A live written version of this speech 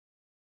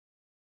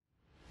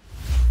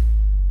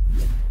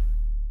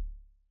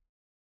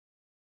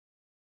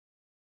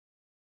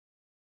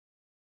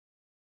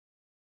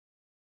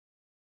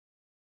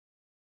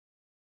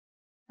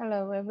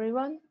Hello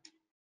everyone,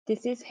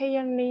 this is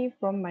Heyyan Lee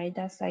from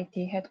MIDAS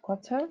IT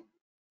headquarters.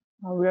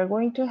 We are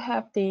going to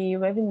have the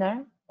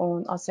webinar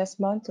on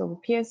assessment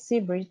of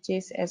PSC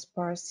bridges as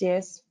per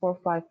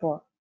CS454.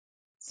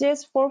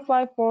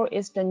 CS454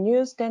 is the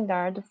new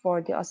standard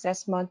for the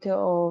assessment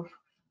of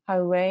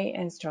highway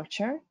and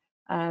structure,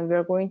 and we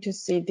are going to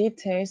see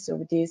details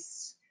of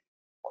this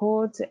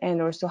code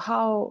and also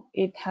how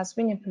it has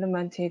been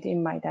implemented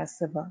in MIDAS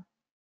server.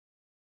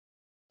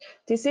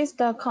 This is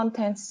the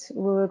contents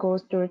we will go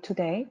through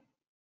today.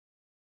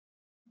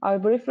 I'll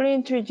briefly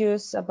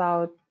introduce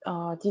about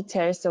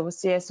details of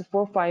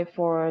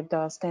CS454,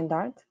 the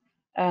standard,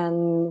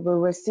 and we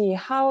will see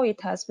how it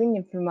has been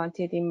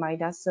implemented in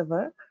MIDAS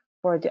server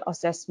for the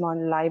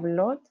assessment live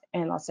load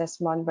and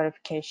assessment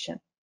verification.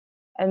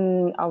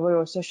 And I will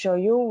also show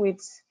you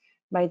with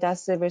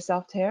MIDAS server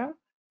software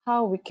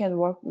how we can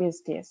work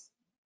with this.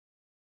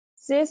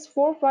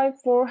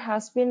 CS454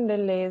 has been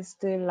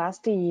released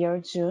last year,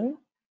 June,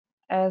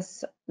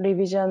 as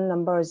revision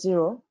number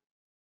 0.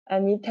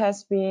 And it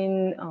has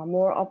been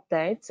more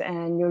updates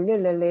and newly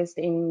released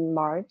in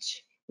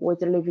March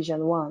with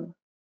revision 1.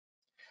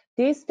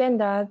 These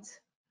standards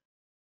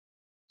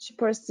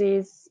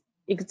supersedes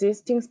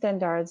existing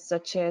standards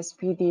such as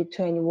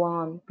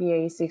BD21,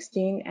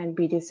 BA16, and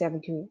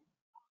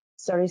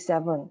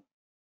BD37.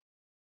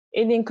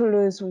 It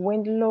includes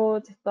wind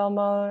load,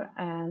 thermal,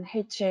 and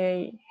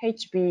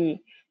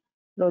HB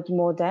load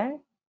model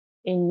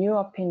in new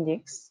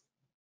appendix,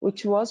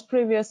 which was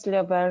previously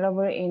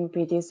available in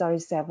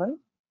BD37.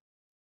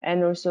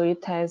 And also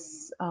it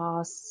has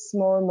a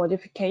small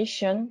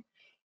modification.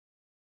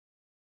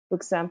 For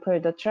example,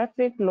 the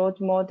traffic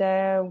load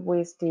model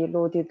with the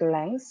loaded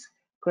length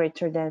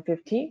greater than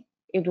 50.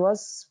 It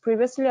was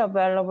previously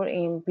available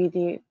in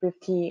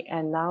BD50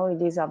 and now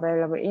it is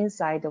available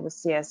inside of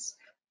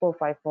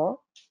CS454.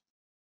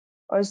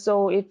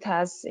 Also, it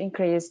has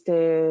increased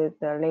the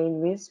lane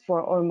width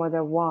for all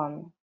model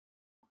 1.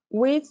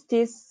 With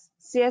this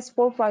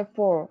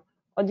CS454,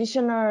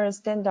 additional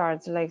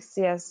standards like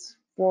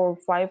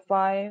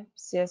CS455,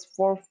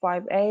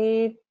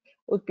 CS458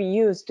 would be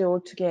used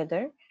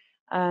altogether,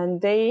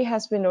 and they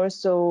has been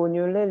also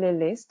newly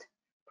released.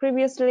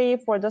 Previously,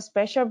 for the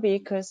special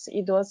vehicles,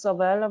 it was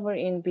available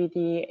in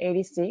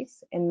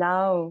BD86, and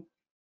now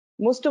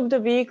most of the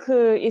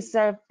vehicle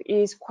itself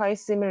is quite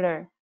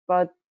similar,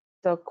 but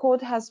the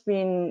code has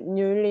been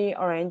newly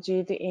arranged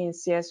in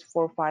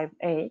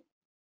CS458.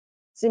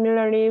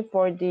 Similarly,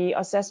 for the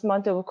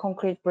assessment of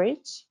concrete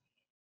bridge,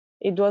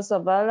 it was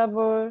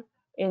available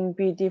in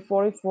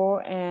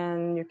BD44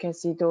 and you can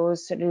see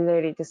those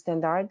related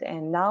standard,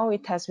 and now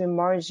it has been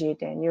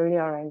merged and newly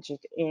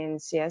arranged in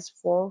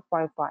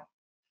CS455.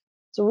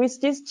 So with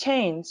this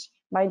change,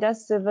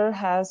 MIDAS Civil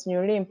has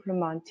newly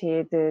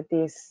implemented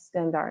this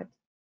standard.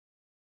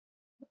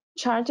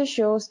 Chart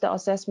shows the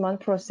assessment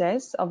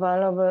process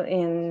available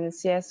in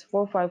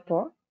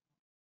CS454.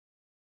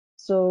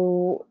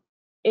 So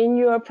in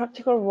your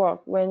practical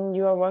work, when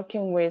you are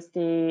working with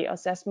the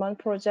assessment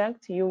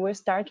project, you will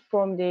start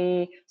from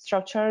the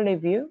structural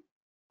review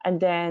and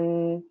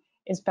then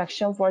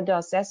inspection for the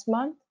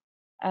assessment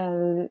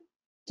and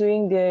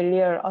doing the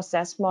real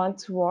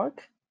assessment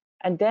work.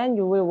 And then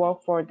you will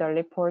work for the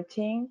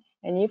reporting.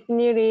 And if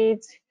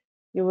needed,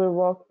 you will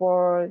work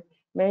for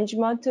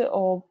management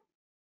of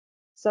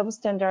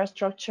substandard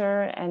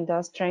structure and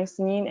the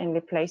strengthening and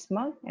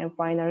replacement. And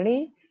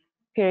finally,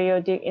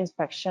 periodic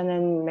inspection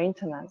and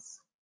maintenance.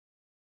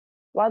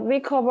 What we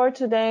cover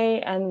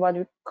today and what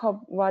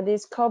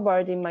is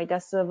covered in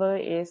MIDAS server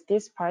is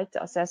this part,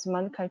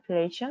 assessment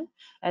calculation,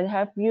 and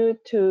help you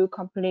to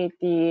complete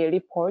the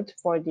report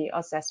for the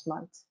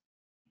assessment.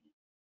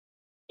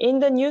 In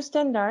the new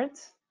standard,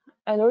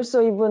 and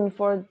also even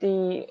for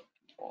the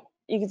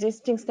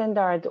existing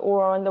standard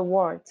or on the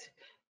world,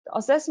 the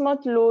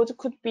assessment load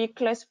could be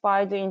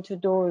classified into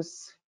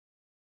those.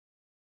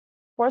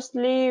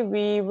 Firstly,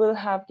 we will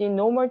have the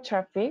normal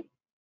traffic,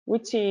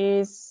 which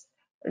is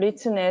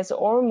written as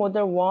all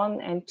model 1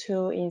 and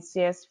 2 in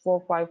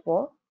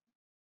CS454.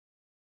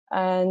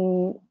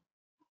 And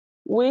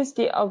with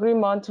the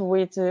agreement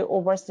with the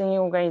overseeing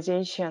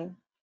organization,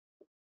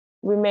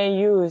 we may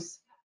use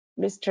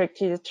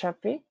restricted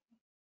traffic.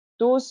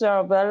 Those are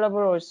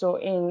available also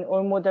in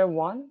all model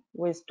 1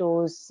 with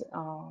those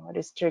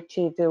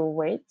restricted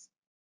weights.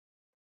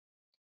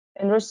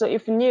 And also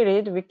if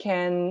needed,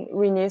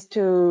 we need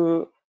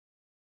to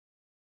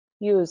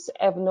use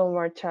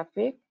abnormal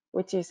traffic,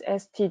 which is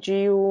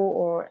STGU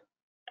or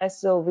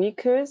SO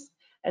vehicles,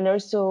 and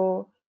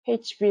also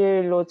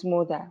HB load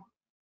model.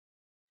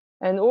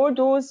 And all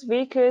those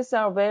vehicles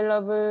are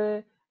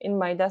available in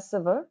MIDAS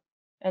server,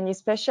 and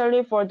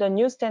especially for the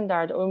new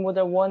standard, all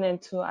model 1 and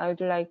 2, I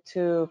would like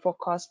to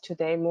focus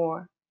today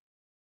more.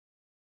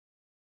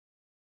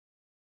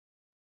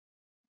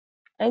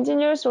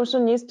 Engineers also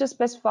need to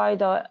specify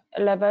the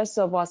levels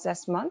of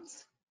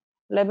assessments.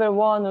 Level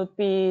 1 would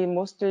be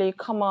mostly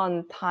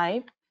common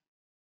type,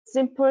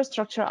 simple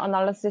structural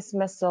analysis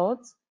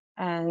methods,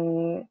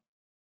 and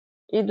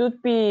it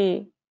would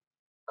be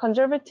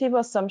conservative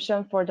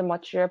assumption for the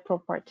material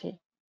property.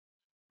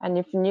 And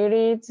if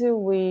needed,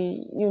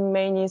 you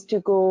may need to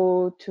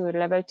go to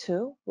level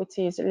 2, which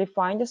is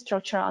refined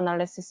structural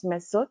analysis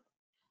method.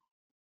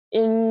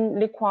 In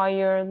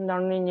require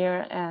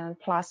nonlinear and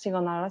plastic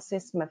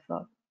analysis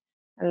method.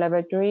 And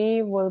level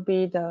 3 will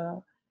be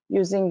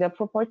using the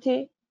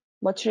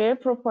material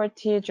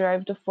property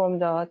derived from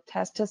the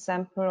test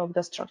sample of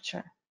the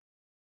structure.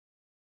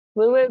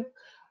 We will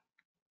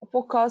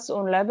focus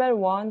on level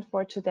 1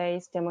 for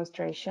today's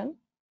demonstration.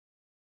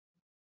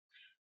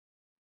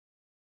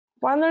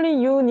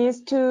 Finally, you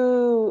need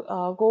to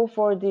go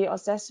for the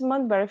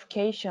assessment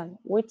verification,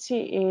 which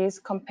is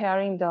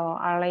comparing the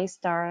RA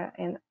star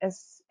and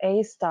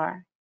SA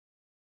star.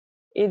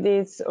 It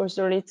is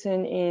also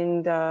written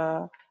in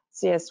the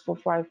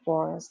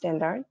CS454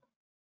 standard.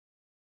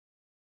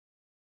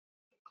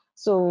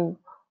 So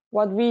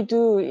what we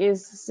do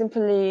is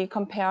simply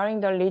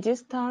comparing the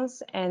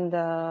resistance and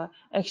the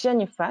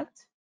action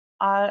effect.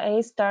 RA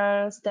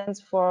star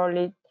stands for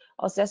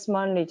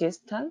assessment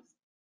resistance.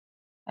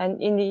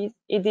 And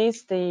it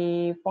is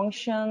the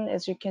function,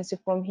 as you can see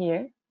from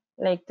here,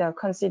 like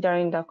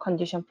considering the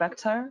condition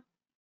factor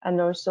and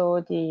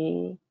also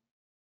the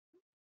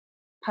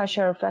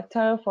partial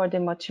factor for the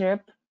material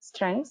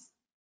strength,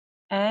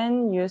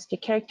 and use the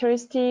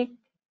characteristic.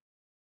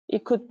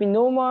 It could be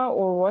normal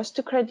or worst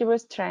credible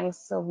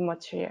strength of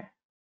material.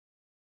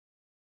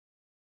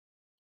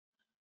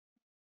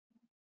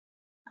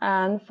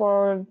 And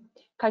for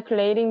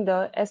calculating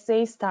the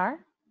SA star,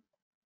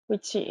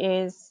 which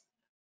is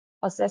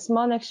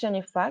assessment action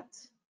effect,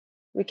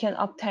 we can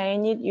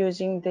obtain it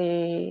using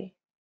the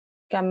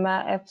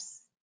gamma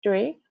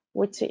F3,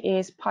 which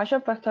is partial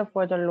factor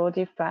for the load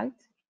effect.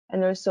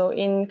 And also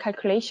in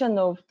calculation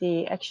of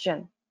the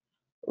action,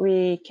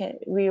 we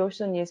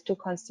also need to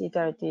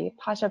consider the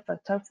partial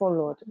factor for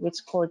load, which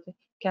is called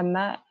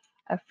gamma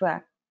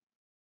effect.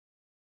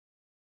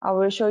 I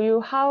will show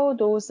you how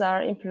those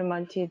are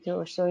implemented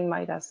also in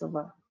MIDAS.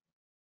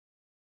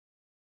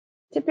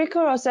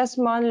 Typical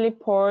assessment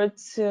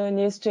reports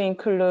needs to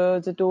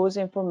include those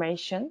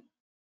information: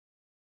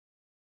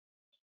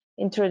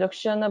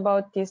 introduction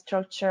about the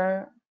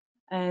structure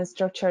and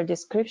structure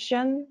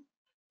description,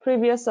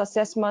 previous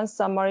assessment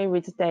summary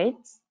with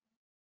dates,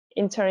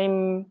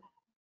 interim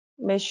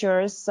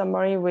measures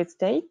summary with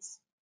dates,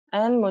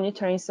 and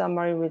monitoring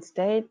summary with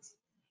dates,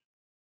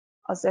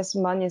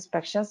 assessment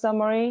inspection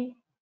summary,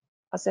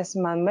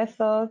 assessment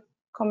method,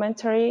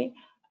 commentary,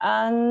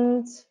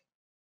 and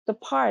the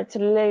part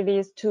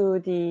related to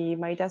the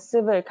MIDAS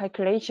civil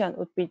calculation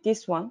would be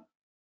this one.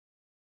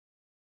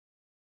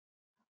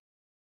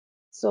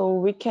 So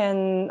we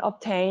can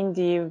obtain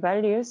the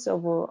values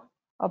of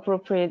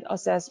appropriate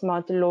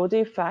assessment load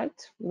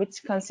effect,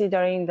 which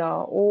considering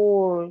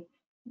all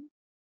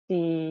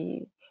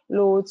the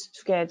loads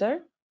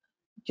together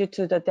due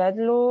to the dead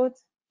load,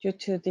 due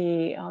to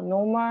the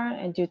normal,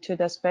 and due to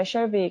the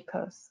special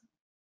vehicles.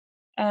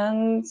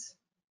 And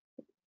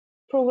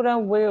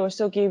program will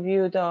also give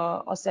you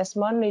the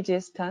assessment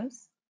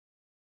resistance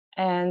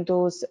and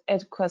those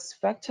adequacy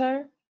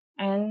factor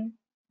and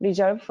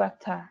reserve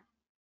factor.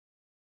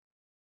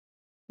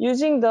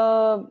 Using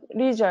the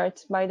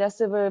result MIDAS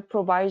will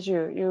provide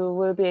you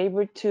will be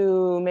able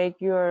to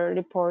make your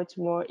report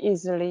more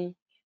easily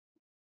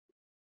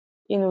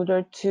in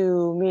order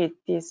to meet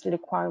these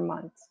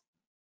requirements.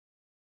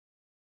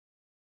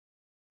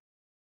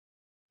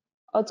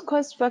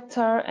 Adequacy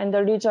factor and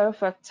the reserve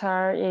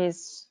factor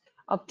is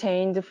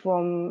obtained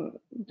from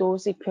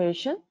those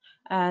equations,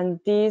 and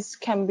these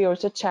can be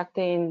also checked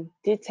in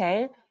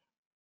detail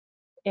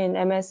in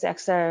MS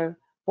Excel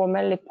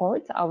format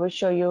report. I will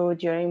show you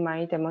during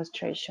my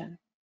demonstration.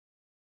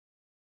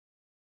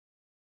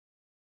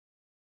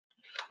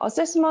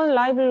 Assessment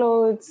live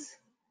loads.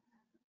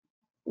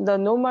 The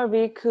normal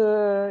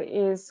vehicle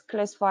is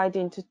classified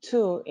into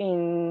two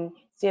in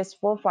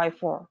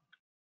CS454.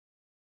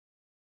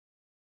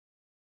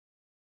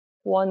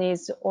 One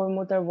is all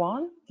model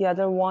 1, the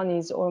other one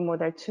is all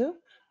model 2,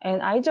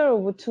 and either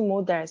of two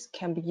models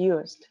can be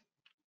used.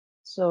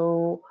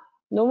 So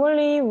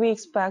normally we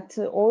expect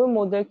all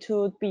model 2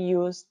 would be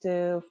used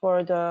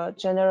for the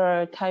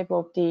general type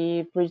of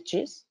the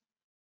bridges,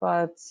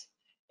 but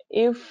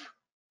if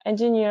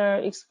engineer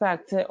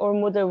expect all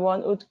model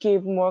 1 would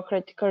give more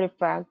critical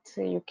effect,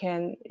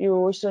 you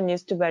also need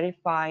to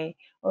verify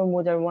all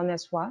model 1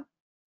 as well.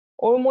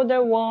 All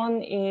model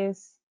 1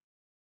 is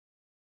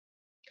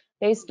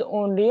based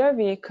on real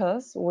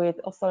vehicles with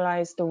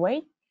authorized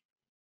weight.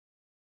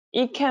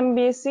 It can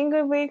be a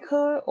single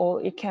vehicle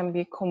or it can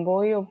be a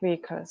convoy of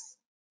vehicles.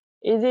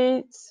 It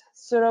is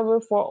suitable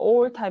for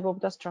all type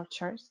of the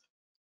structures.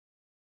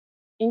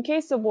 In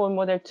case of all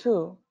model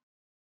 2,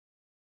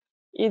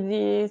 it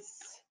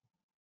is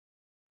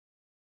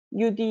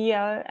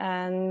UDL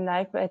and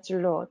knife edge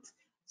load.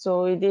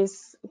 So it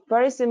is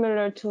very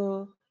similar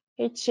to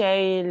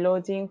HA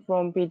loading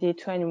from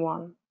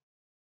BD21.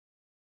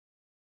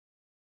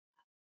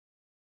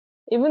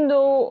 Even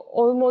though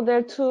all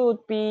model 2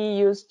 would be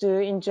used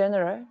in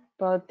general,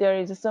 but there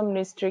is some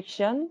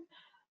restriction.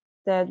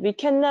 that we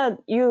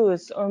cannot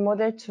use or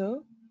model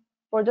 2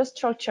 for the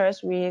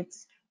structures with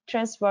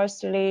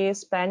transversely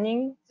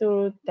spanning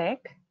through deck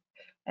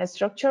and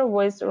structure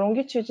with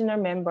longitudinal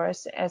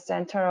members at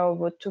center of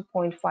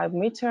 2.5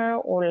 meter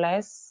or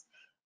less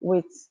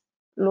with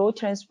low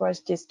transverse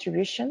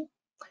distribution,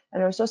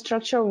 and also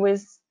structure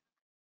with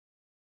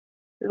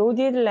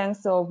loaded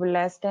length of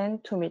less than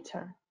 2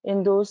 meter.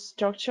 In those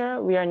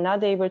structure, we are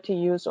not able to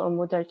use or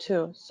model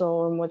 2,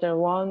 so model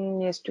 1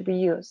 needs to be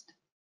used.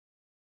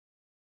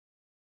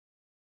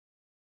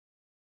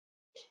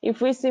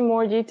 If we see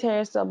more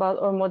details about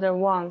our model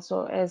 1,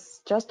 so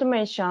as just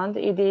mentioned,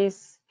 it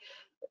is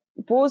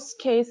both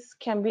case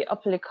can be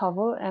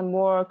applicable and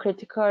more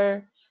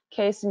critical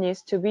case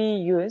needs to be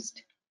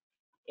used.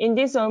 In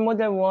this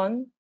model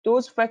 1,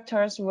 those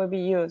factors will be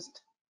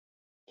used.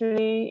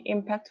 The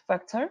impact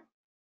factor,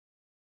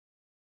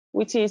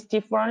 which is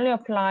differently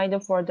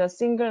applied for the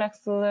single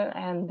axle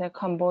and the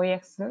convoy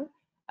axle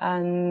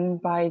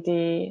and by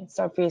the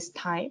surface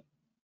type.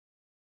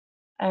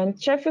 And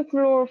traffic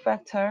flow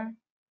factor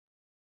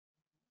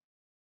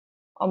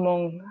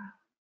among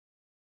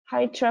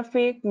high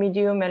traffic,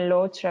 medium, and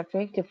low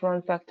traffic,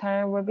 different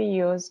factor will be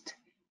used.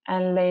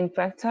 And lane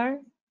factor.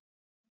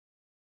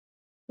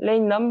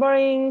 Lane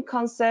numbering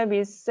concept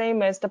is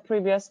same as the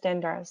previous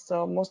standard.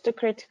 So most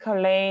critical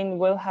lane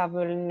will have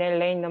a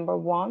lane number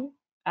 1,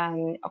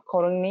 and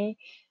accordingly,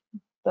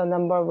 the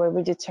number will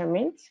be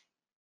determined.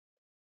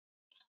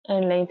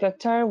 And lane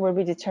factor will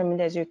be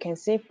determined as you can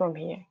see from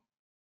here.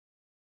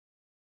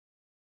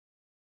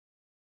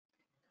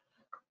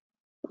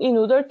 In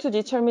order to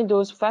determine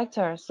those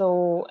factors,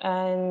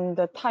 and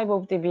the type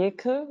of the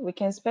vehicle, we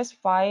can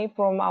specify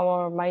from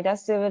our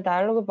MIDAS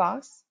dialog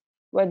box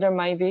whether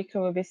my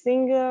vehicle will be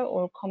single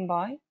or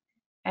combined,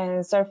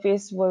 and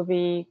surface will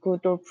be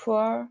good or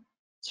poor,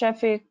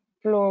 traffic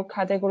flow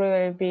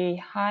category will be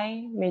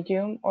high,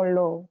 medium, or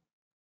low.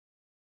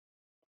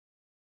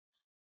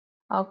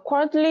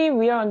 Currently,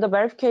 we are on the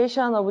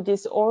verification of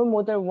this all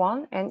model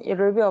 1, and it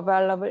will be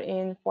available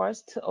in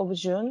 1st of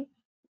June.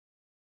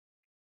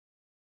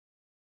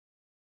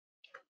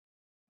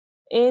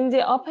 In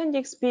the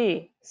Appendix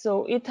B,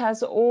 so it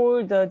has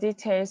all the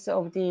details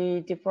of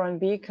the different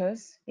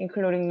vehicles,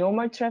 including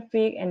normal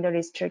traffic and the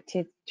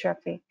restricted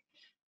traffic.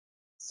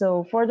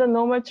 So for the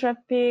normal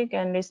traffic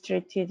and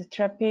restricted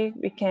traffic,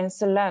 we can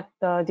select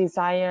the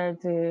desired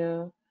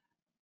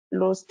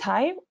loss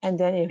type, and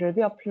then it will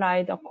be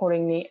applied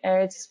accordingly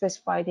as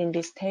specified in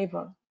this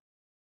table.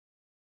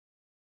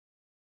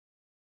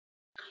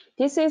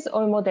 This is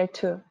all model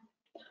 2.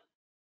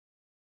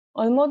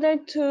 All model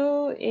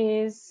 2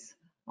 is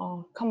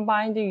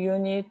combined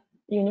unit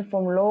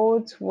uniform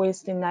load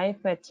with the knife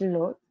edge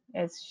load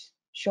as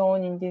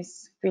shown in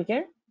this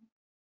figure.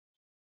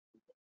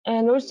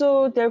 And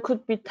also there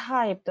could be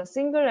type the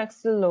single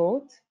axle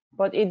load,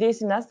 but it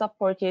is not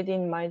supported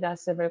in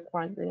MIDAS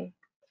currently.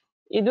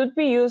 It would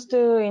be used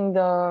in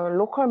the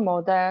local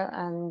model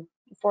and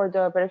for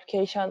the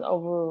verification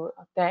of a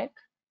deck.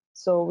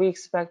 So we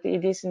expect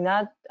it is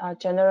not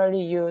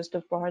generally used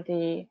for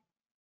the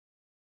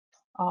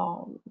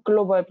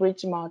global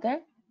bridge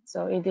model.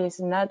 So it is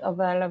not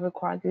available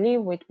currently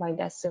with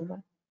MIDAS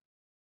 7.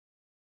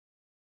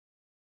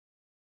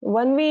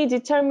 When we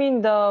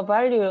determine the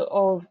value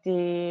of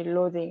the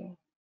loading,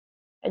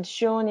 as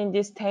shown in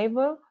this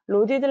table,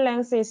 loaded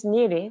length is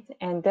needed,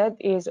 and that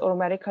is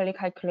automatically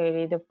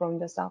calculated from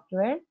the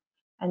software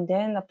and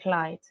then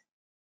applied.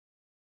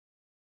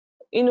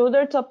 In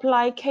order to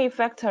apply K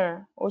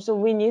factor, also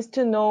we need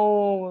to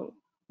know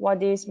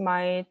what is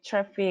my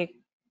traffic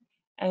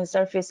and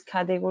surface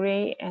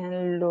category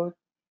and load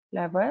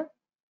level.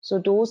 So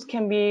those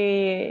can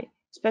be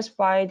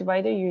specified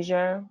by the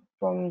user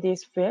from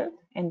this field,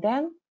 and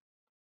then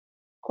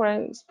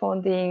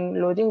corresponding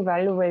loading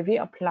value will be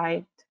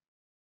applied.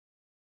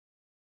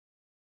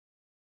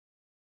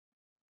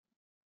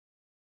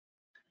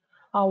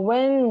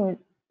 When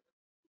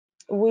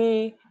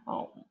we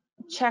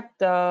check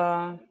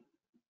the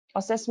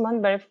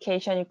assessment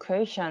verification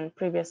equation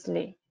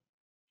previously,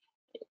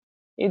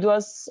 it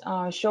was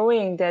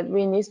showing that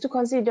we need to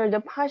consider the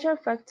partial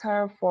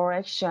factor for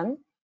action,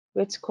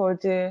 which is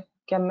called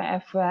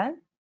gamma FL.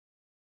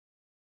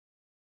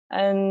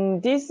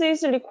 And this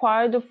is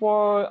required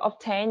for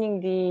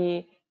obtaining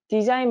the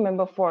design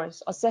member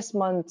force,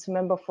 assessment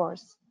member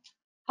force.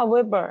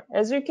 However,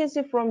 as you can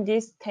see from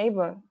this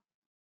table,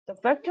 the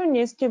factor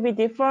needs to be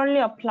differently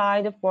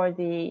applied for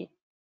the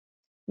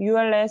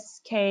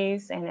ULS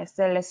case and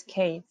SLS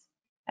case.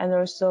 And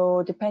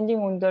also, depending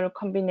on the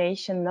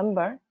combination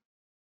number,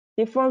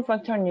 different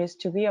factor needs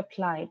to be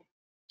applied.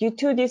 Due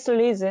to this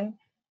reason,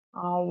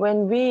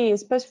 when we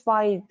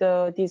specify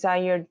the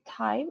desired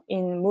type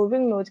in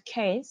moving load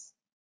case,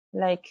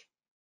 like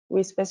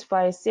we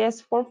specify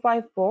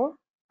CS454,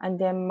 and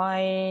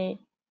then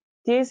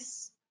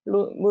this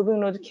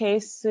moving load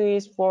case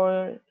is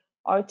for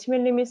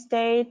ultimate limit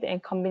state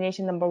and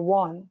combination number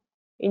 1.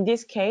 In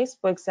this case,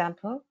 for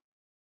example,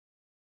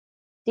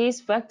 this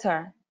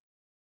factor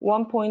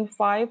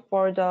 1.5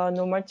 for the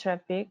normal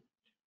traffic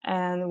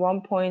and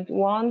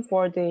 1.1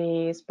 for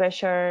the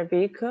special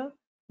vehicle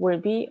will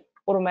be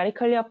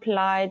automatically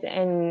applied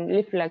and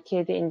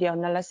reflected in the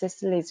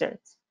analysis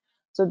results.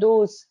 So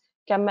those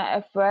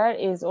gamma FR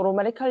is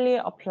automatically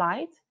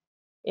applied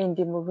in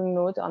the moving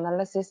node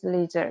analysis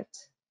result.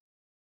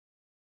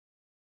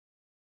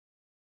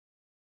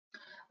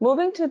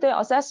 Moving to the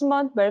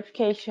assessment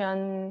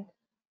verification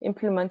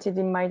implemented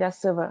in MIDAS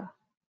server.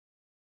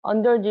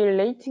 Under the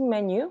relating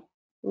menu,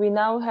 we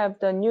now have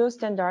the new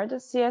standard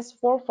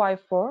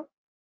CS454.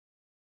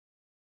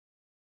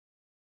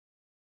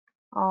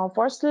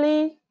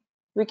 Firstly,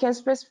 we can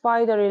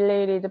specify the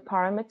related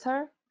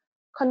parameter.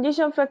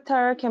 Condition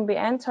factor can be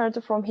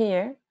entered from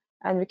here,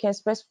 and we can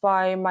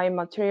specify my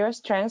material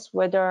strength,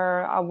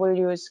 whether I will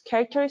use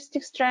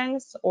characteristic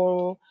strength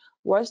or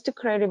worst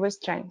credible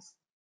strength.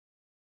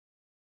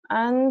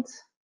 And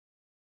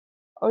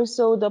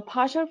also the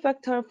partial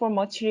factor for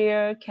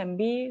material can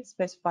be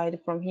specified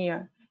from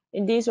here.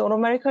 It is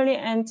automatically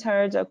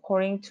entered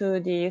according to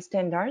the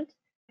standard,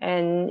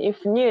 and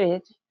if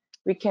needed,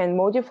 we can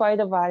modify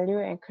the value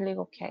and click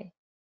OK.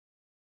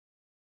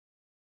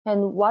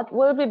 And what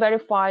will be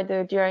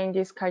verified during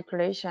this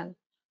calculation?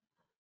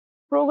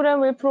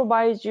 Program will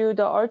provide you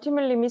the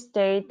ultimate limit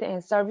state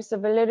and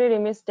serviceability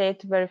limit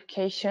state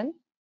verification.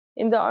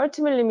 In the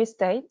ultimate limit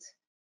state,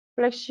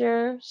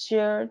 flexure,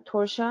 shear,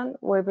 torsion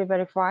will be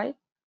verified.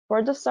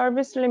 For the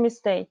service limit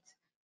state,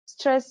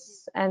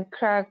 stress and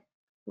crack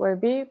will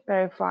be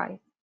verified.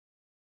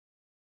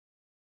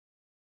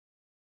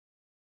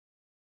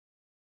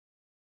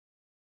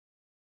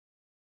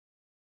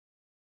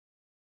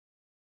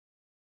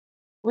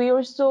 We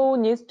also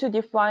need to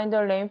define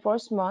the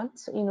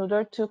reinforcements in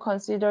order to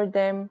consider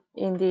them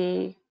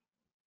in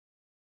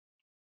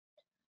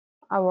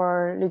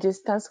our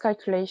resistance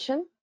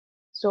calculation.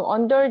 So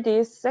under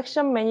this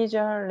section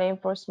manager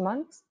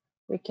reinforcement,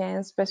 we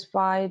can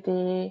specify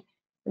the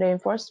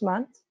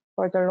reinforcement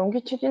for the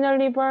longitudinal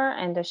lever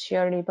and the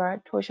shear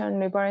lever,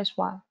 torsion lever as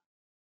well.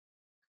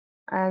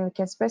 And we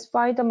can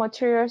specify the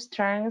material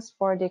strength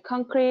for the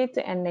concrete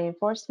and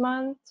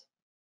reinforcement,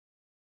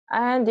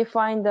 and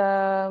define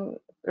the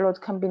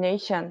load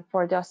combination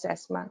for the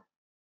assessment.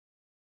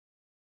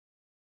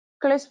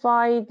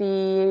 Classify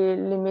the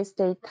limit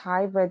state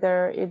type,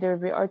 whether it will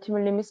be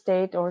ultimate limit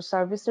state or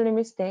service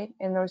limit state,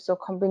 and also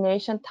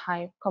combination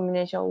type,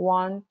 combination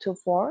 1 to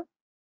 4,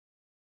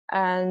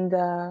 and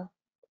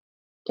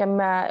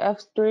gamma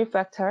F3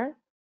 factor,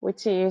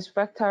 which is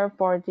factor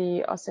for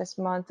the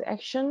assessment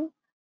action,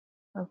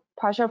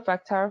 partial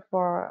factor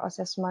for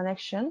assessment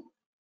action,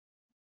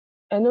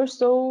 and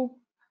also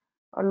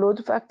a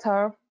load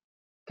factor,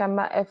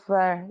 gamma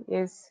FR,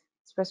 is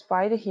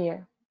specified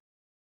here.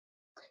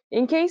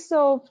 In case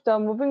of the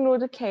moving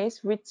load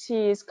case, which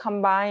is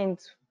combined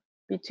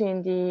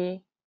between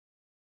the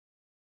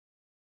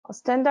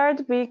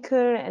standard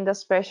vehicle and the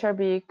special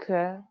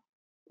vehicle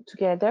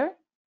together,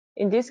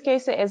 in this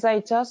case, as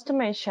I just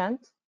mentioned,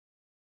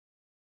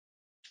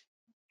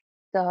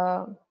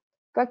 the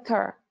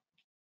factor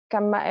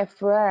gamma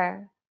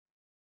FR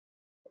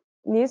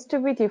needs to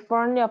be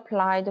differently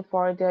applied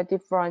for the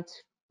different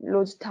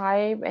load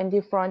type and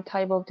different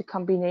type of the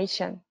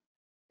combination.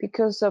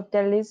 Because of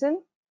that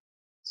reason,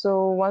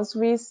 so once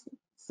we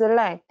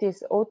select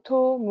this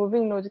auto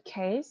moving load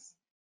case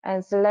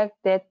and select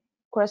that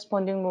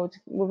corresponding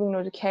moving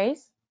load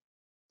case,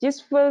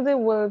 this field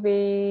will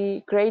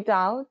be grayed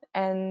out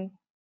and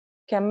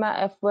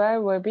gamma FR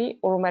will be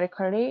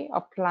automatically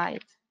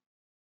applied.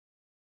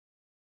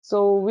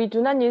 So we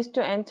do not need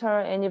to enter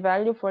any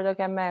value for the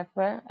gamma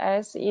FR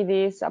as it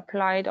is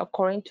applied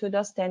according to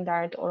the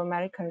standard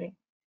automatically.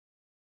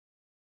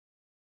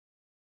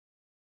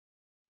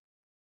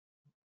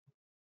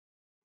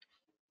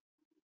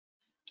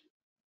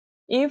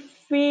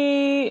 If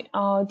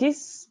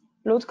this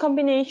load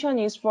combination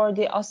is for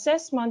the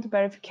assessment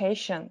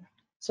verification.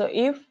 So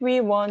if we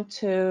want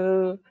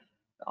to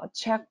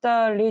check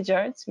the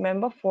results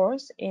member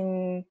force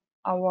in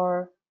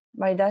our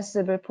MIDAS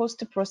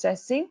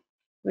post-processing,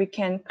 we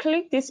can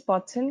click this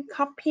button,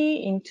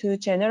 copy into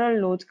general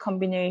load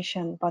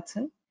combination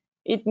button.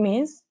 It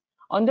means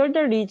under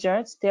the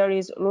results, there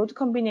is load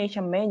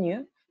combination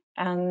menu,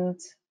 and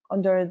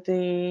under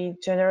the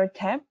general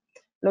tab,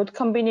 load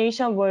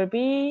combination will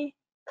be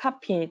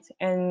copied,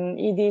 and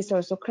it is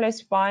also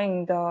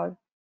classifying the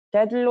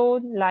dead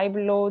load, live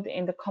load,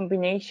 and the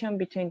combination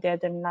between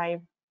dead and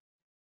live.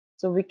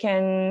 So we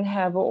can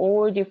have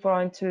all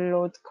different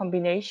load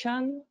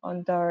combination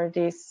under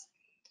this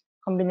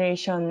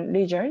combination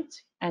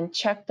results and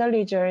check the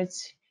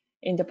results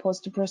in the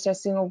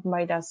post-processing of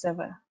MIDAS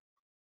server.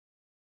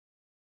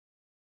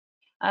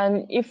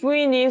 And if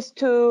we need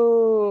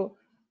to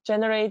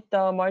generate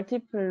the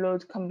multiple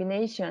load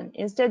combination,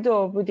 instead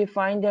of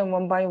define them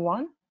one by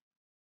one,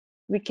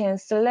 we can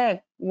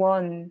select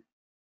one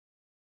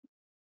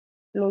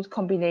load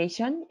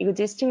combination,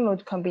 existing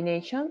load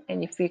combination,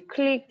 and if we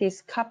click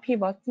this copy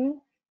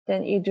button,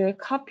 then it will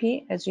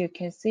copy, as you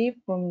can see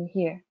from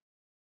here.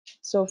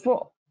 So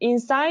for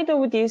inside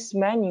of this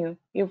menu,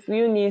 if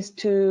you need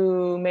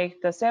to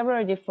make the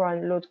several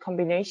different load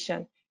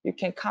combination, you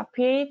can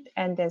copy it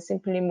and then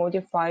simply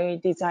modify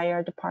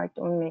desired part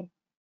only.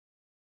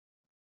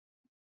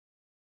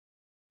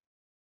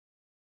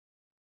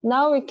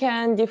 Now we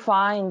can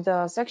define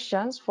the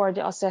sections for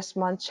the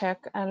assessment,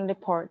 check, and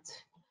report.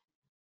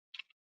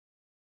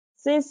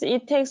 Since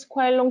it takes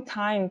quite a long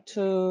time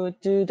to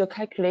do the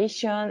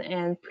calculation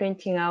and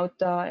printing out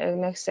the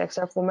MX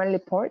Excel format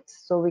report,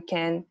 so we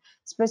can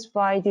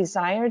specify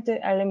desired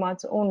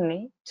elements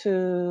only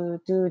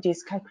to do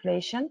this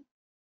calculation.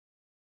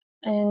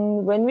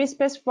 And when we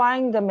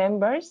specifying the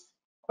members,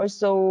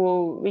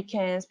 also we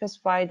can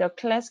specify the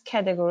class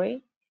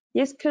category.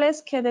 This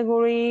class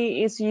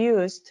category is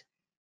used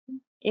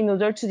in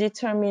order to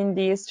determine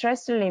the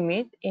stress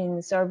limit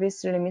in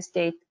service limit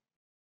state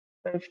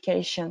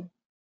verification.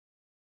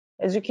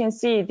 As you can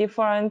see,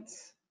 different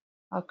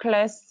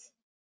class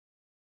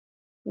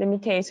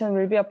limitation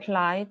will be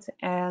applied,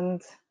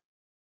 and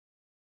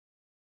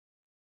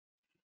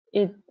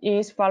it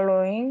is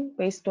following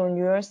based on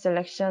your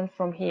selection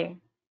from here.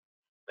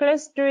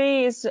 Class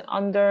 3 is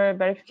under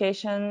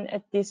verification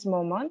at this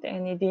moment,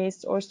 and it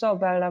is also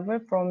available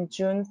from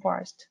June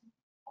 1st.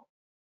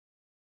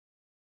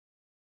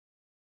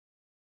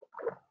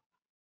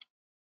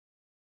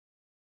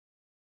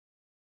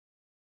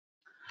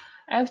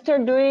 After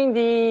doing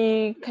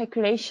the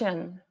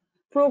calculation,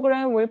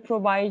 program will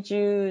provide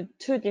you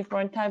two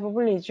different types of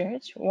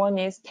results. One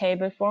is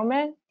table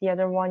format, the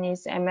other one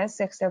is MS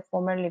Excel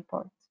format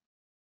report.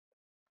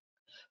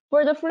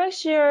 For the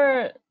flash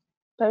year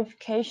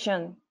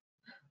verification,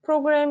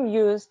 program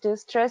used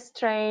stress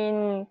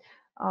strain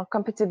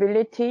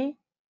compatibility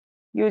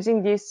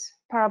using this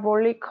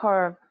parabolic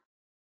curve,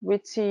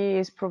 which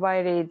is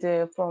provided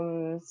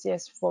from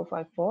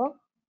CS454.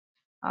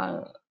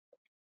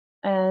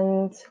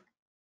 And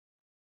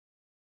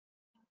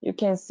you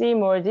can see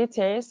more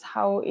details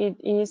how it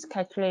is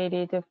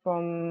calculated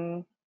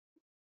from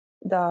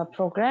the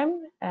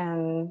program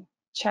and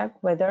check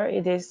whether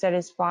it is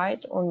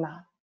satisfied or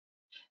not.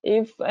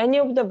 If any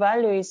of the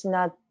value is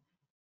not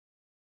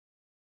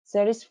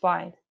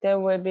satisfied, they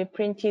will be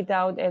printed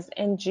out as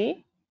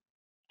NG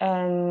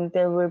and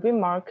they will be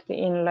marked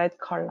in red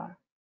color.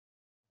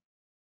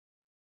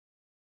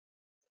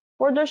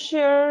 For the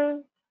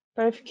shear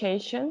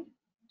verification,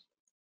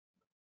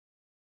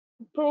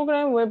 the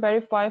program will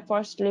verify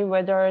firstly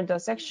whether the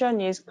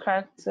section is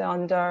cracked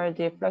under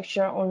the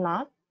flexure or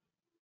not.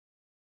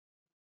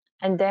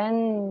 And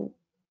then,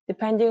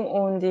 depending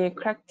on the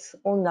cracked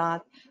or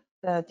not,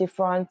 the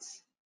different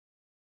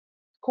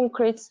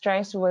concrete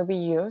strengths will be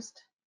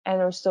used,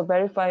 and also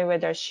verify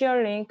whether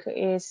shear link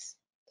is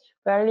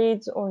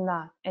valid or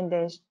not, and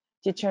then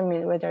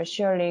determine whether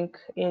shear link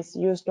is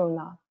used or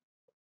not.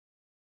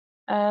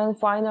 And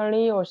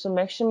finally, also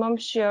maximum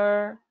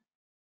shear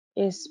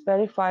is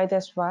verified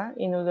as well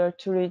in order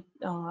to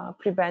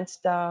prevent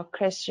the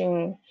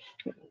crashing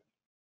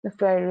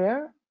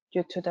failure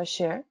due to the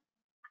shear.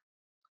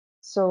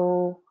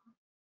 So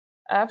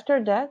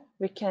after that,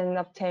 we can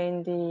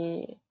obtain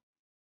the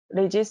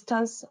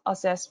resistance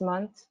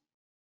assessment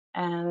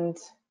and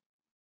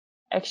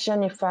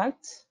action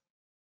effect,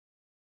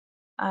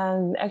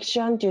 and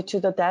action due to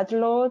the dead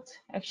load,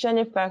 action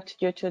effect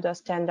due to the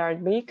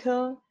standard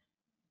vehicle,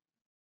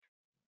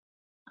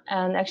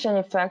 and action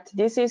effect.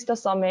 This is the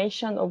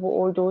summation of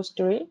all those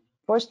three.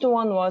 First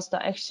one was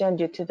the action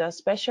due to the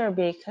special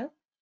vehicle,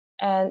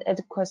 and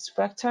adequacy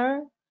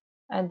factor,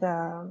 and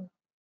the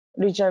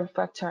reserve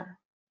factor.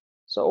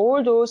 So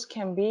all those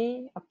can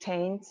be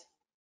obtained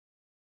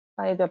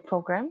by the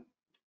program.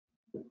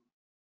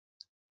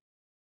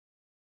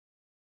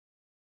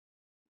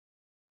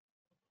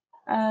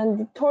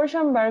 And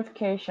torsion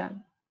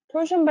verification.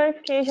 Torsion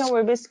verification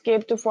will be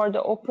skipped for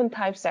the open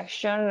type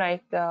section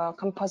like the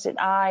composite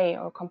I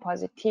or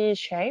composite T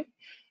shape.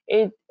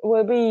 It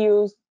will be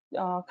used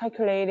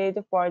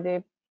calculated for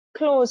the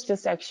closed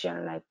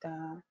section like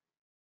the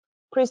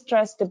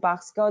pre-stressed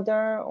box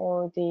girder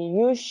or the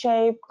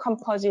U-shape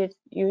composite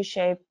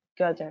U-shape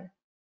girder.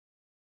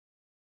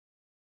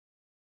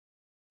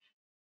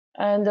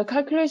 And the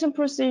calculation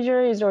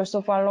procedure is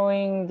also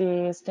following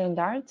the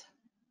standard,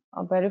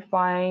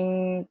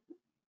 verifying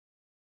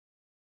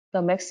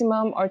the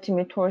maximum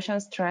ultimate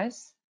torsion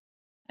stress,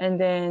 and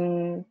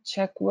then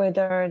check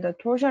whether the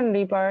torsion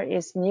lever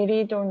is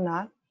needed or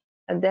not,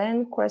 and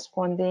then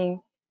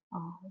corresponding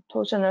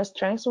torsional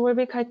strength will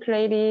be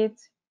calculated,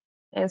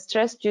 and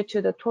stress due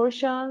to the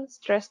torsion,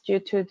 stress due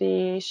to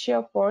the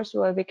shear force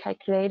will be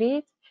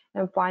calculated,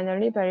 and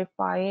finally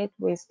verify it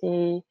with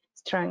the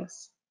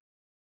strength.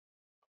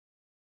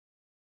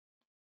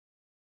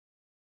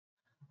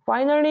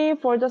 Finally,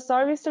 for the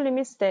service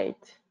limit state,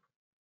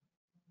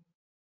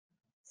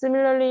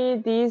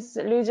 similarly, this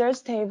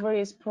results table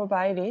is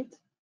provided.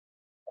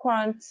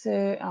 Current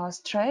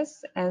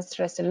stress and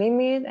stress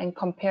limit and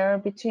compare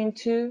between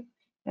two,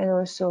 and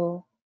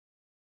also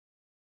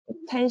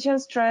tension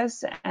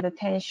stress and the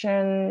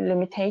tension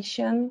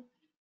limitation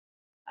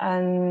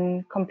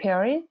and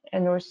compare it,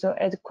 and also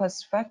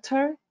adequacy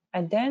factor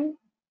and then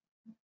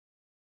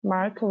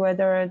mark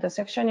whether the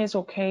section is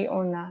okay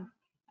or not.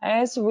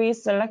 As we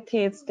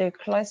selected the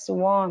class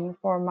 1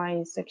 for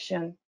my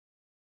section,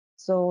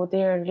 so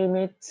their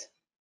limit,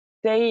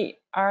 they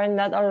are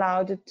not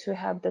allowed to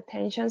have the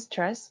tension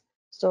stress,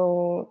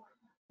 so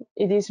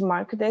it is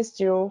marked as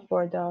 0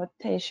 for the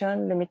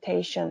tension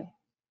limitation.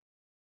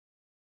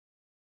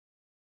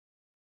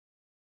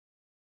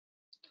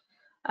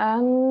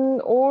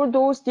 And all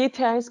those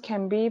details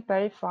can be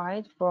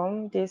verified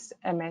from this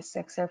MS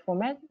Excel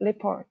format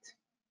report.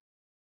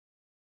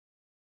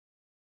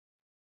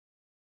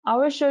 I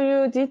will show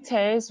you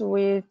details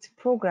with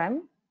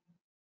program.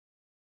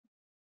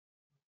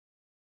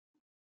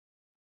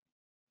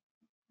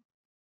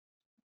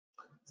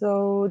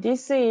 So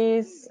this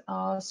is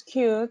a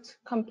skewed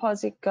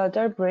composite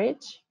girder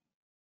bridge.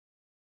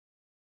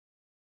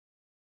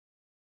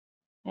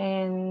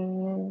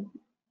 And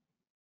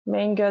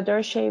main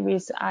girder shape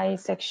is I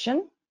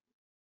section.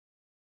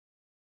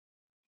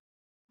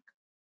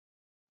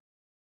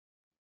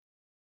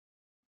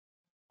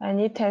 And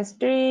it has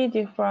 3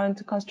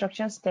 different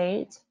construction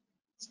stages,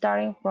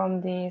 starting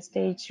from the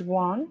stage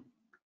 1,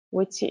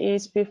 which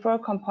is before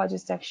composite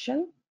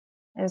section,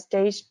 and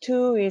stage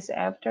 2 is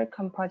after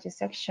composite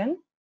section,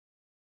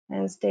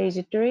 and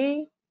stage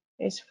 3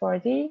 is for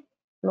the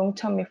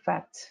long-term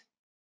effect.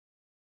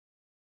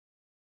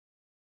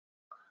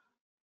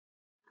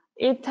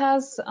 It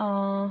has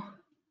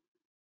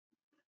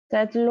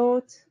dead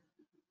load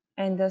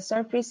and the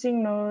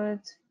surfacing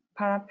load,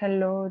 parapet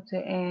load,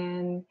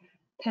 and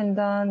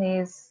tendon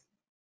is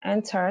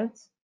entered,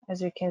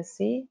 as you can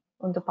see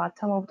on the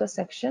bottom of the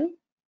section.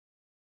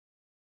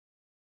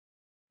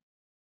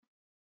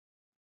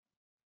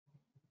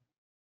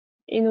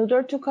 In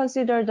order to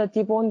consider the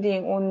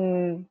debonding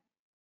on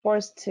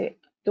first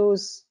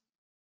those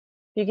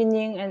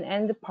beginning and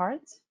end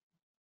parts,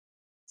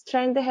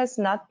 strand has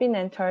not been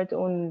entered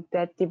on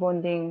that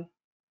debonding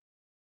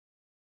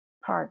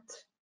part.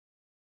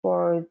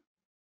 For,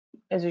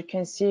 as you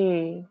can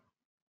see,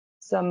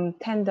 some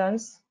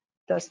tendons,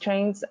 the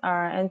strands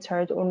are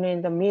entered only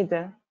in the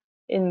middle.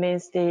 It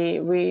means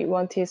we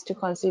wanted to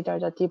consider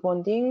the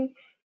debonding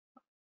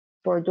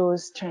for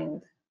those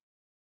strands.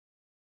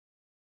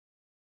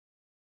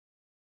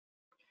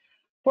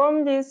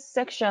 From this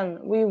section,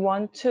 we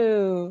want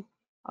to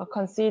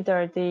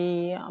consider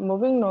the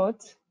moving load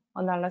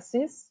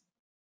analysis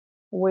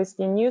with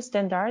the new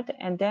standard,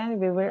 and then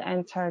we will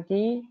enter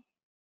the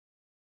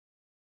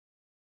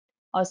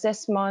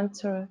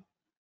assessment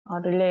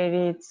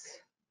related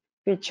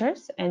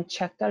features and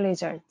check the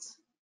results.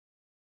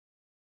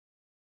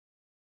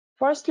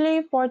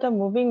 Firstly, for the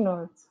moving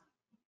load,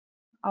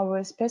 I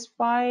will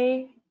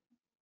specify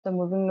the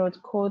moving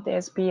load code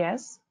as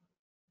BS.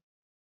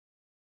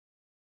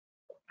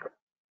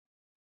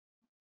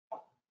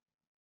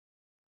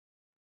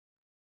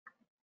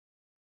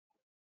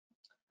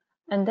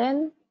 And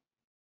then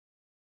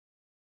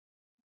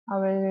I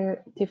will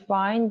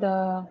define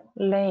the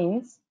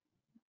lanes.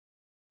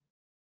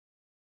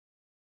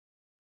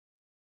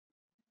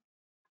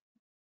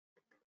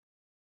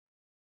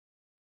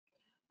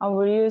 I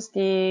will use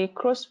the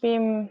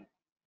crossbeam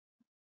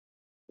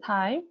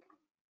type,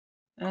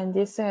 and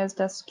this has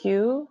the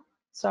skew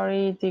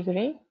 30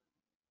 degree.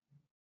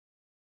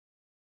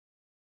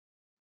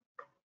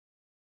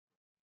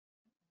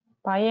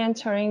 By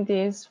entering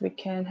this, we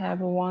can have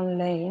one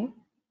lane,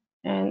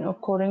 and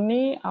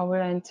accordingly, I will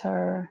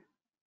enter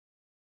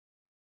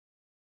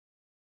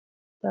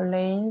the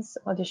lanes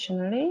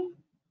additionally.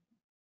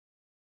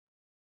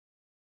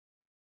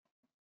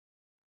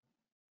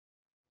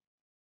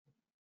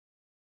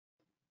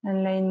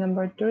 And lane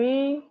number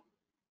 3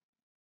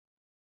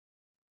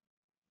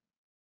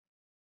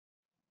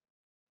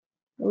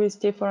 with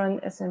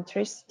different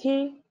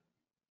eccentricity.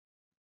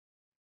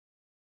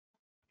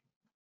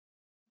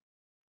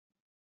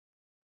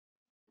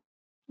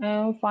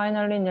 And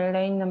finally, in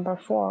lane number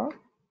 4,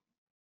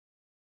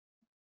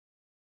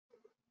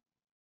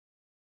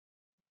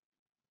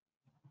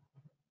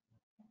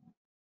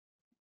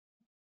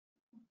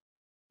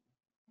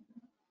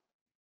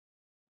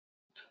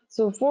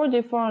 so 4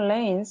 different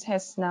lanes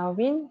has now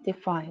been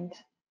defined.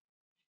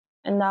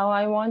 And now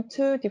I want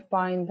to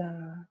define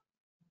the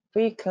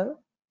vehicle.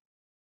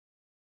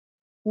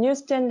 New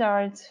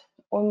standard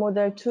on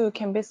model 2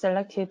 can be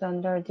selected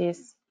under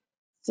this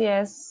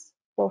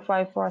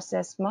CS454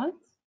 assessment,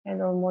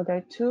 and on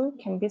model 2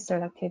 can be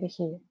selected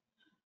here.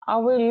 I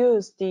will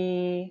use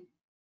the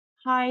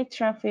high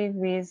traffic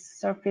with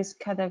surface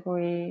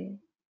category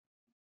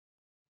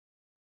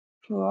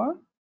floor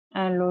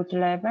and load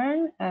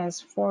level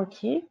as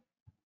 40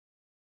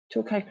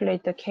 to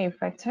calculate the K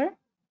factor.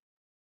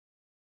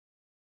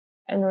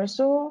 And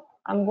also,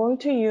 I'm going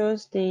to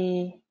use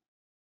the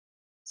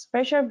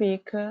special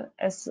vehicle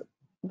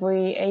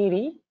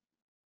SV80,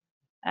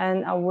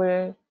 and I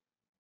will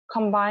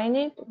combine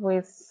it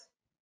with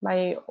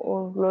my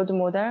road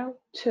model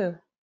 2.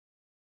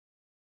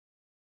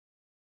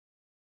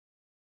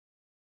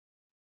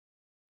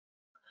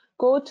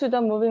 Go to the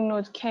moving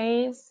load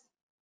case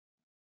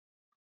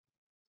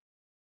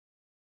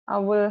I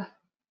will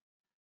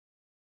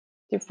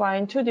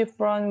define two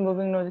different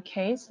moving node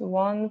case,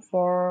 one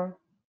for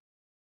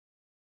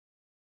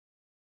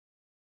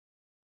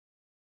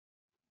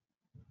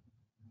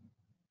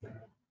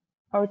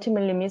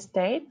ultimate limit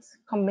state,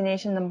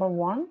 combination number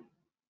 1.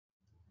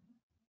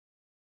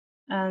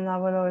 And I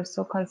will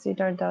also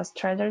consider the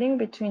straddling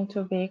between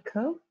two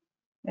vehicles,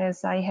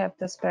 as I have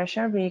the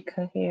special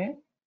vehicle here.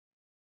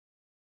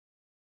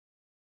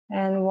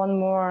 And one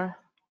more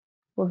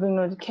moving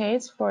node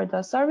case for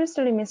the service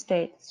limit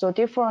state. So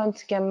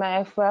different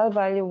gamma FL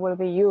value will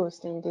be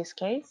used in this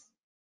case.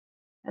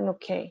 And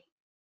OK.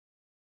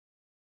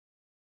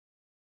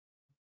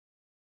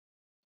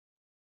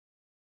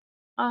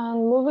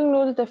 And moving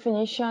node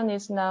definition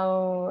is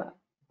now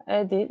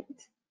added.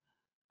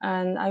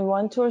 And I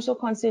want to also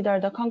consider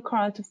the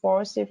concurrent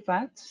force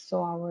effect.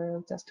 So I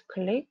will just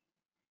click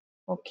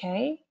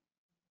OK.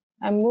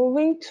 I'm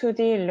moving to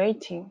the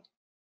rating.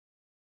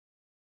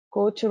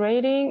 Go to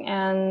rating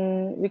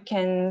and we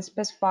can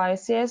specify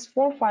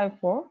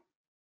CS454.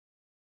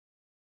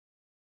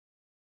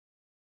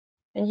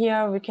 And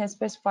here we can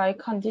specify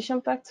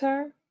condition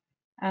factor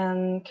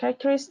and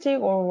characteristic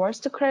or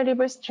worst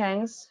credible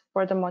strength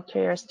for the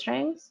material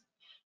strength.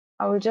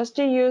 I will just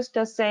use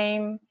the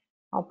same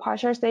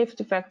partial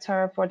safety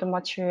factor for the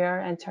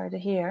material entered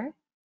here.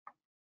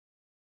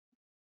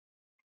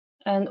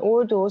 And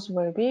all those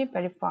will be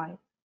verified.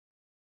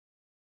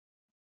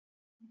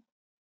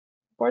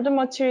 For the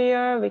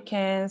material, we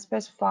can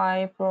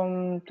specify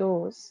from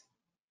those.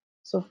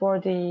 So for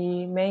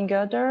the main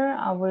girder,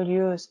 I will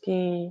use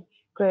the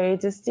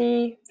grade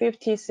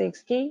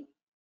C5060.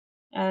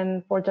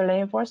 And for the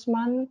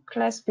reinforcement,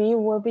 class B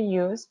will be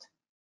used.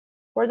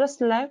 For the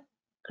slab,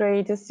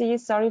 grade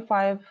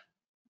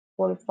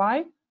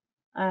C3545.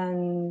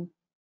 And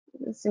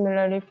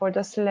similarly for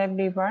the slab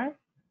rebar,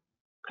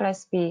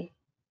 class B.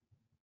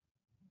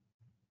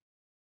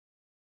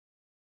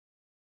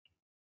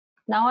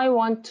 Now I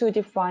want to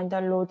define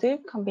the load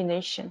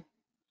combination.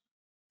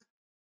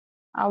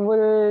 I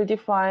will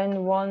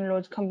define one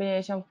load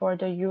combination for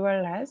the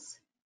ULS,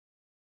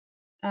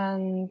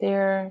 and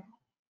their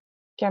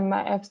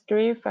gamma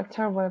F3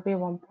 factor will be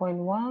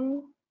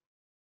 1.1.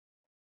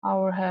 I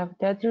will have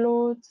dead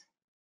load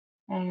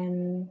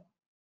and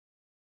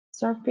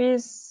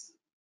surface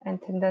and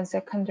tendon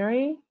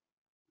secondary.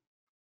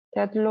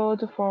 Dead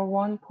load for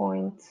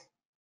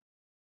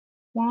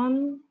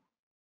 1.1.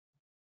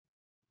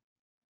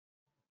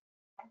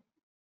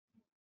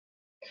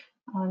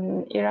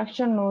 And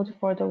erection load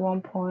for the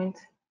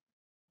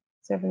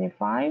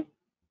 1.75.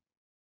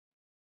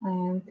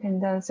 And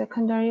tendon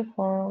secondary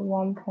for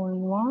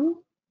 1.1.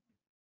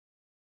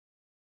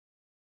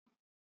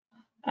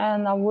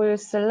 And I will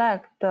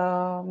select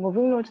the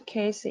moving node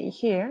case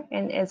here.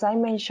 And as I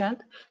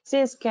mentioned,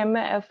 since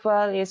gamma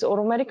FL is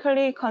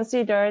automatically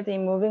considered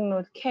in moving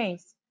node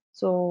case,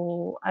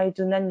 so I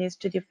do not need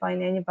to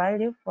define any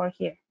value for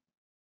here.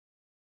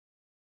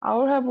 I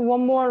will have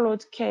one more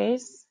load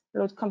case,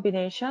 load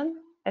combination,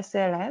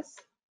 SLS.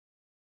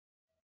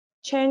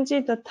 Change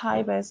the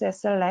type as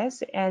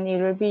SLS, and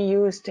it will be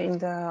used in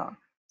the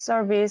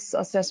service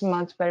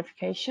assessment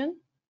verification.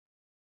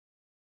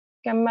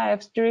 Gamma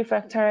F3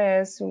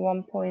 factor is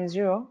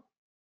 1.0.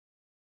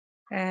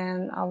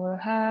 And I will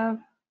have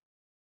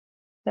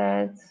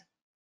that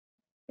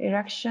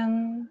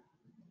erection,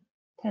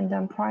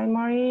 tendon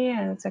primary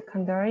and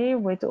secondary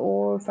with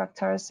all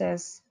factors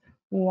as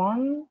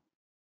 1.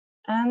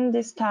 And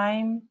this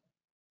time,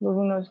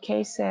 moving node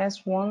case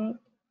as 1,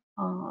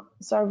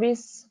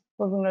 service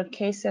moving node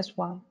case as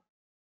 1.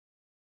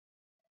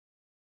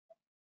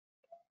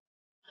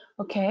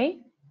 Okay.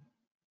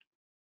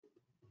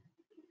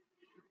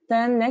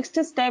 Then next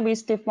step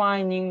is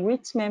defining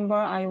which member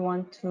I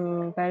want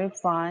to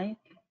verify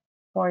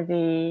for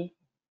the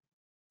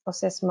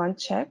assessment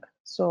check.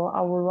 So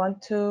I will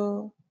want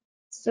to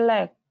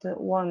select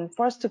one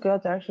first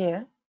girder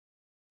here,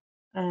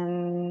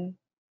 and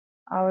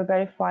I will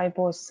verify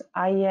both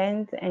I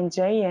end and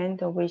J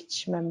end of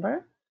each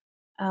member.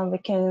 And we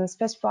can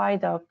specify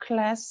the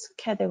class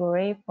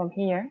category from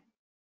here.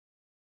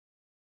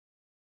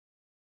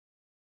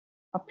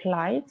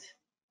 Applied,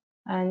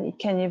 and it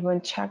can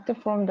even check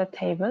from the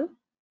table.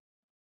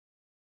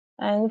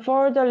 And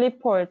for the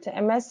report,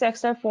 MS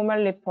Excel format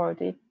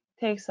report, it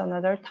takes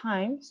another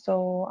time,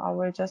 so I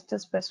will just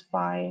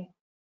specify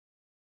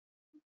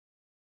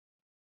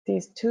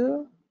these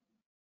two.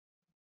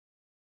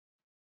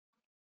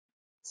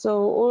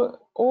 So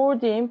all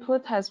the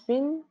input has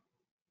been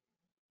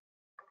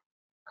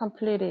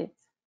completed.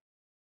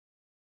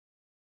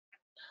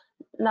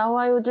 Now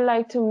I would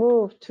like to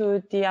move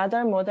to the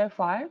other model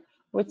file,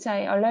 which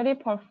I already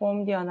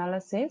performed the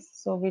analysis,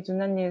 so we do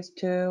not need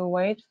to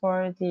wait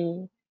for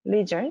the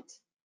result.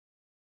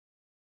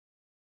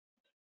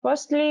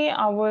 Firstly,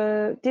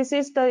 this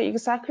is the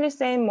exactly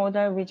same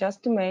model we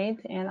just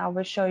made, and I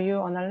will show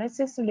you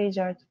analysis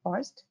result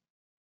first.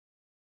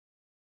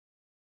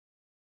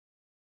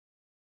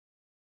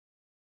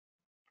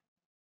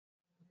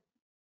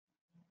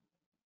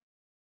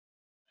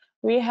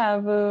 We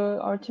have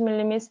ultimate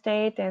limit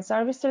state and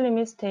service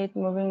limit state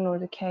moving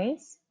load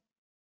case.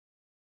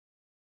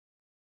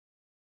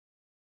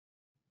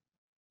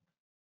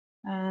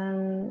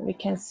 And we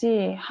can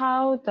see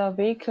how the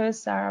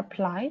vehicles are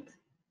applied.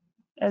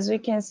 As we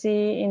can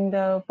see in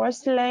the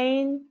first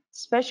lane,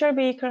 special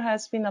vehicle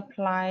has been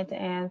applied,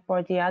 and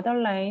for the other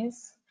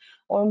lanes,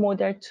 all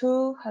model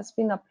 2 has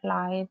been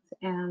applied,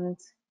 and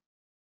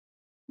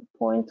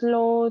point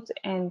load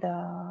and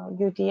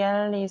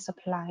UDL is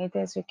applied,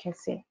 as you can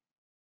see.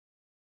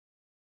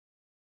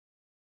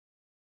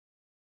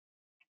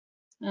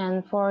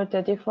 And for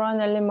the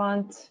different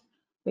elements,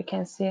 we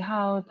can see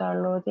how the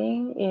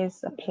loading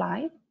is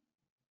applied.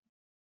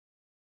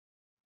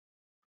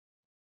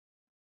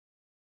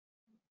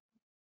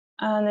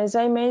 And as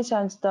I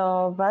mentioned,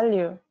 the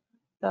value,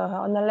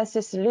 the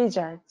analysis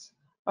results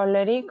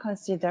already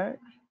consider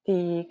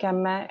the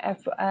gamma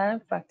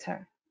FL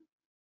factor.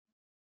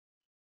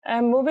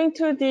 And moving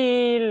to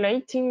the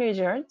rating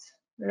results,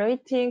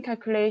 rating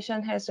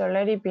calculation has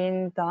already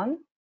been done.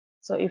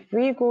 So if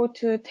we go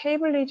to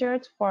table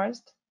results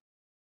first,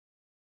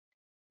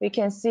 we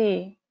can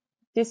see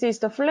this is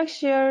the flex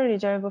shear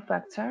resolve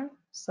factor.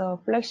 So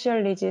flex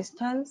shear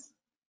resistance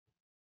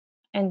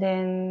and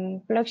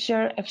then flex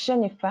shear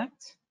action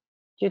effect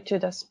due to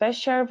the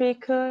special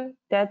vehicle,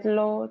 dead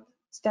load,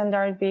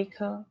 standard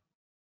vehicle,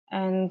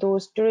 and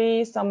those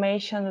three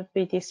summation would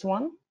be this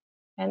one,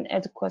 and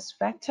adequate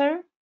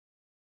factor,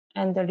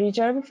 and the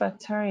reserve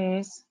factor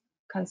is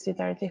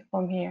considered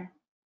from here.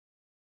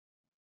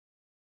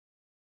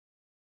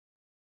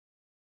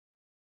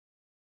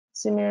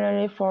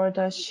 Similarly for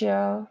the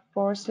shear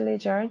force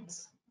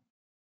results,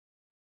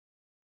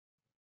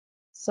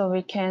 so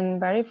we can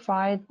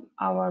verify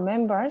our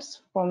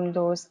members from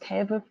those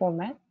table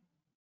format.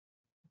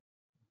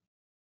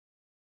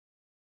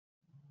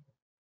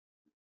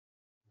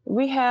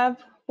 We have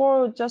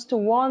for just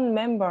one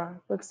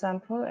member, for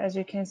example, as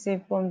you can see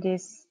from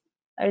this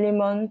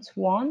element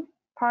 1,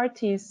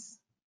 part is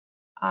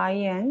I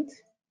end,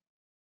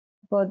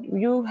 but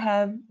you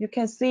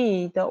can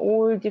see the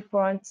all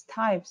different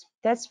types.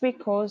 That's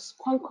because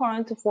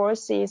concurrent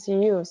force is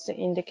used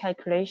in the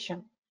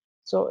calculation.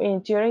 So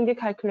during the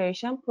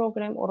calculation,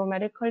 program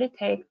automatically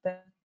take the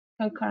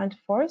concurrent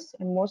force,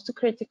 and most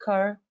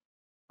critical,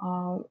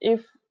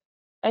 if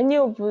any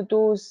of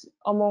those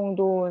among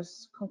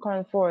those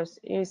concurrent force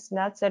is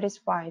not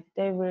satisfied,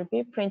 they will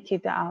be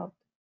printed out.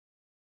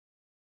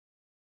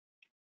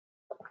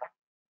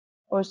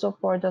 Also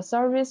for the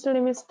service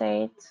limit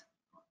state,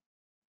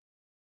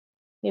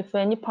 if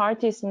any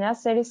part is not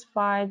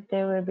satisfied,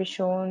 they will be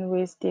shown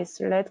with this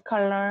red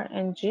color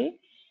NG.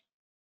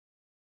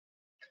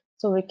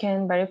 So we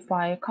can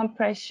verify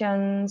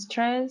compression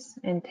stress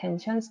and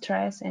tension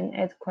stress and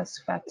adequate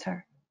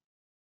factor.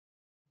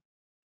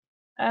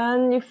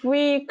 And if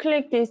we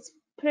click this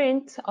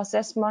print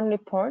assessment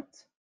report,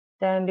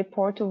 then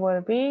report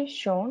will be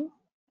shown,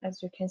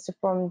 as you can see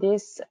from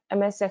this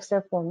MS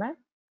Excel format.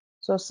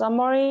 So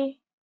summary,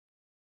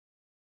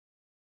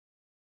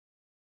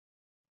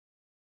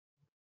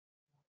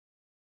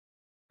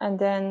 and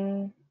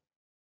then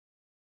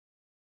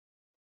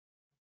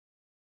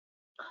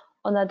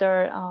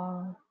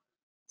another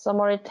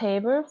summary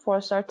table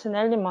for certain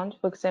element,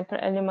 for example,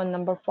 element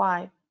number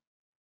 5.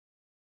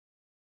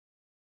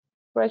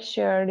 Break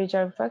shear,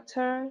 reserve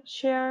factor,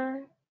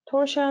 shear,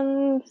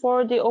 torsion.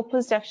 For the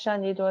open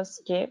section, it was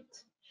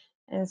skipped,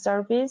 and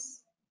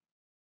service.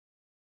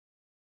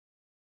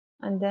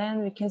 And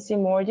then we can see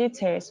more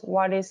details.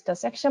 What is the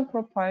section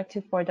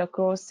property for the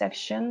gross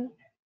section,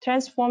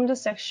 transformed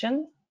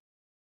section,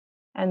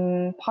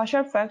 and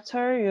partial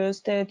factor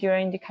used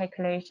during the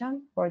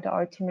calculation for the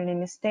ultimate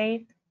limit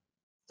state,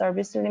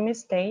 service limit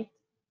state,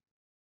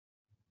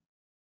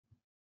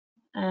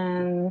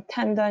 and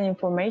tendon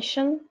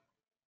information,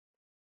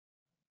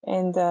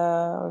 and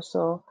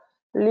also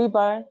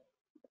lever,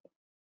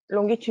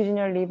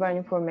 longitudinal lever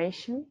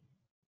information.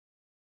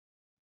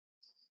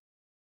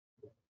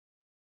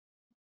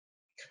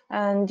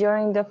 And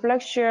during the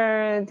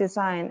flexure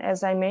design,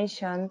 as I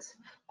mentioned,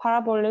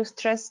 parabolic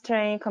stress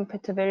strain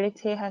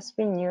compatibility has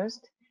been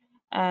used,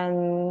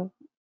 and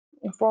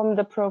from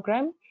the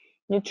program,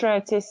 neutral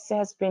axis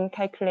has been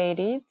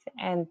calculated,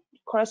 and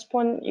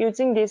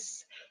using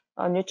this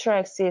neutral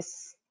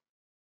axis,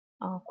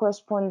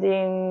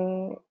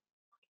 corresponding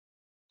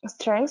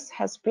strength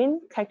has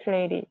been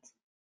calculated,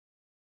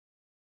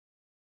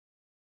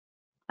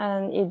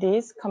 and it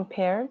is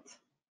compared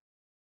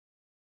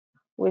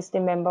with the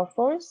member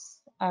force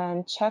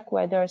and check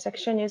whether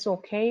section is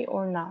okay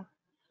or not.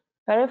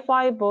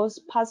 Verify both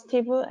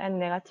positive and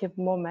negative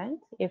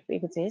moment if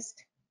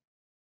exist,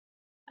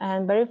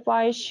 and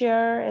verify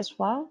shear as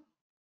well.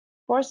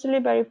 Firstly,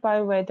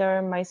 verify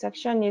whether my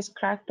section is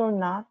cracked or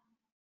not,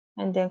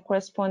 and then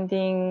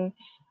corresponding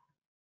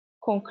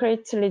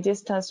concrete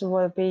resistance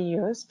will be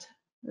used,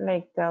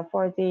 like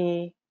for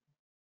the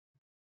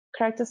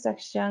cracked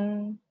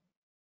section,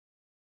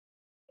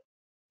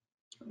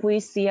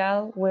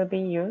 VCL will be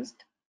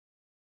used.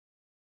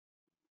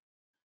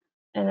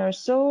 And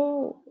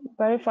also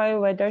verify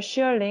whether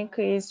shear link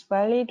is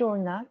valid or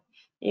not.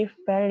 If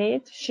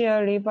valid,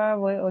 shear lever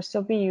will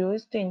also be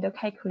used in the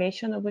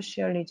calculation of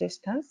shear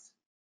resistance.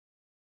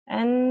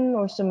 And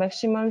also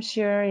maximum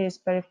shear is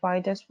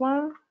verified as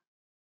well.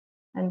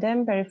 And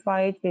then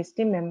verified with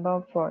the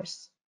member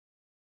force.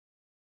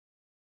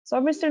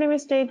 Service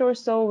limit state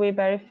also we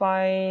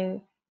verify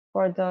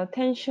for the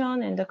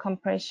tension and the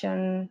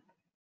compression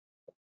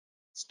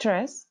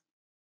stress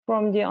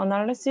from the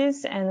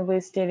analysis and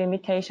with the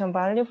limitation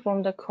value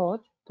from the code.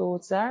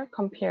 Those are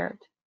compared.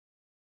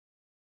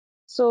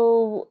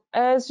 So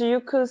as you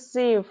could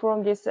see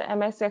from this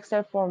MS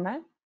Excel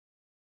format,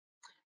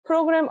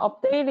 program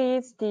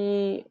updated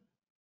the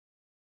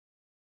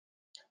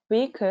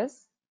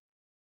vehicles,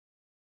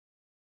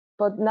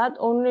 but not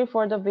only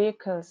for the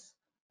vehicles.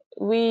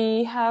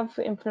 We have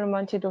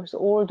implemented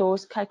all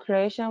those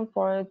calculations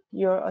for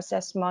your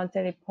assessment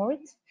report,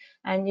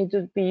 and it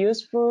would be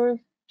useful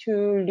to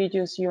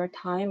reduce your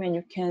time, and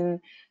you can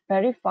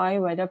verify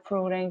whether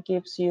program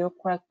gives you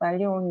correct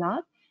value or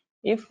not.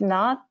 If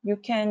not, you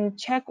can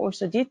check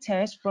also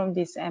details from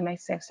this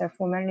MX Excel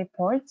format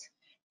report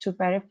to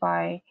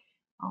verify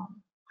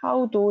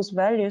how those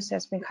values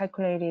has been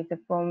calculated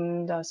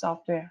from the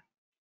software.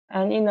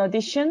 And in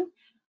addition,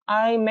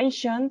 I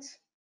mentioned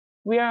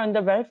we are on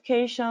the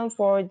verification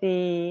for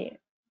the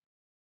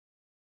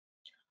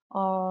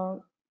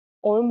all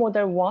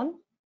model 1,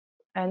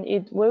 and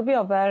it will be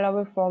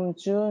available from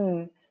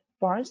June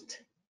 1st.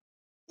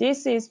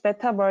 This is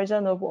beta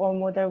version of all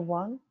model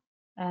 1,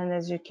 and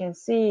as you can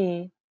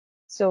see,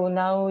 so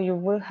now you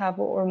will have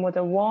all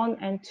model 1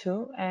 and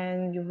 2,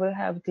 and you will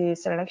have the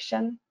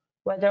selection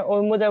whether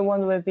all model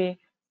 1 will be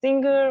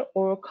single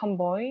or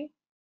convoy,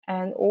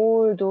 and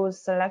all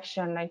those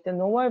selection like the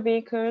normal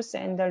vehicles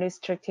and the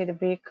restricted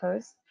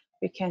vehicles,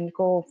 we can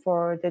go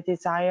for the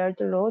desired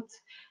load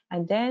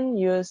and then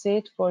use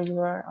it for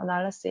your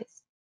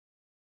analysis.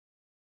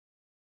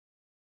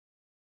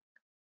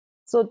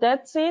 So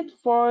that's it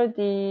for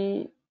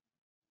the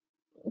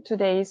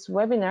today's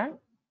webinar.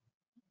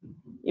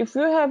 If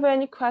you have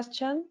any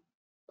question,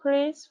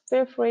 please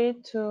feel free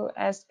to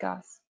ask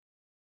us.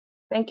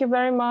 Thank you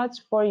very much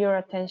for your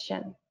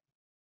attention.